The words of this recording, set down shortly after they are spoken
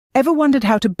Ever wondered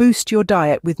how to boost your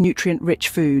diet with nutrient-rich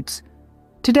foods?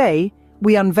 Today,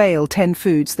 we unveil 10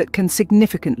 foods that can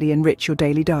significantly enrich your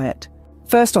daily diet.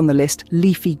 First on the list,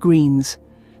 leafy greens.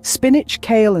 Spinach,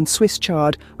 kale, and Swiss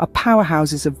chard are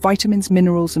powerhouses of vitamins,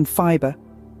 minerals, and fiber.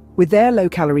 With their low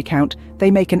calorie count,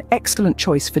 they make an excellent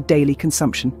choice for daily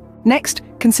consumption. Next,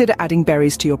 consider adding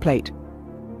berries to your plate.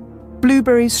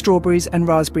 Blueberries, strawberries, and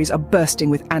raspberries are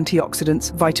bursting with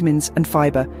antioxidants, vitamins, and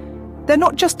fiber. They're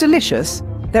not just delicious,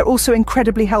 they're also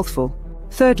incredibly healthful.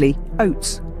 Thirdly,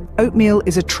 oats. Oatmeal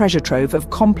is a treasure trove of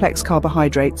complex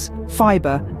carbohydrates,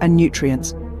 fiber, and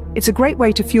nutrients. It's a great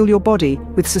way to fuel your body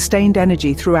with sustained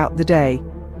energy throughout the day.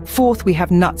 Fourth, we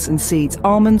have nuts and seeds.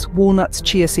 Almonds, walnuts,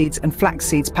 chia seeds, and flax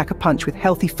seeds pack a punch with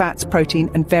healthy fats, protein,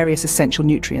 and various essential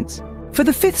nutrients. For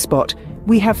the fifth spot,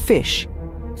 we have fish.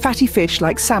 Fatty fish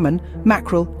like salmon,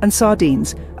 mackerel, and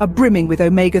sardines are brimming with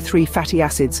omega-3 fatty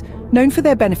acids, known for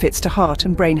their benefits to heart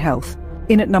and brain health.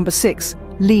 In at number 6,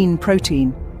 lean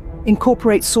protein.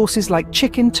 Incorporate sources like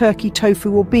chicken, turkey,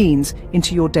 tofu, or beans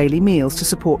into your daily meals to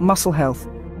support muscle health.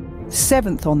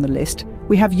 Seventh on the list,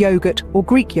 we have yogurt or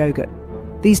Greek yogurt.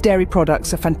 These dairy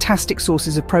products are fantastic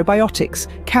sources of probiotics,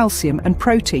 calcium, and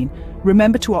protein.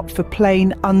 Remember to opt for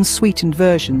plain, unsweetened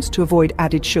versions to avoid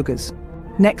added sugars.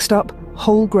 Next up,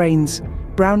 whole grains.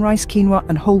 Brown rice, quinoa,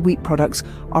 and whole wheat products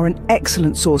are an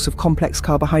excellent source of complex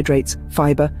carbohydrates,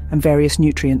 fiber, and various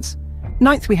nutrients.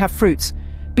 Ninth, we have fruits.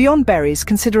 Beyond berries,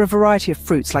 consider a variety of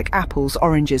fruits like apples,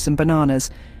 oranges, and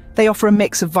bananas. They offer a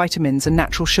mix of vitamins and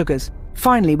natural sugars.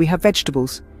 Finally, we have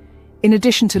vegetables. In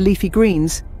addition to leafy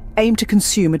greens, aim to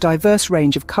consume a diverse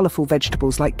range of colourful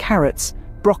vegetables like carrots,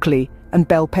 broccoli, and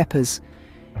bell peppers.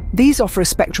 These offer a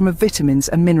spectrum of vitamins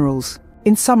and minerals.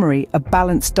 In summary, a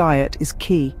balanced diet is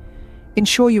key.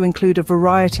 Ensure you include a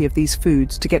variety of these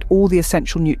foods to get all the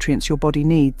essential nutrients your body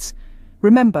needs.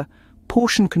 Remember,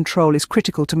 portion control is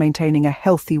critical to maintaining a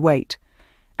healthy weight,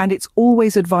 and it's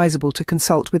always advisable to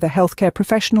consult with a healthcare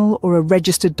professional or a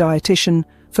registered dietitian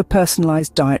for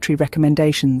personalized dietary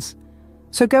recommendations.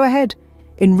 So go ahead,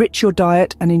 enrich your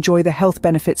diet and enjoy the health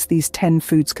benefits these 10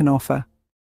 foods can offer.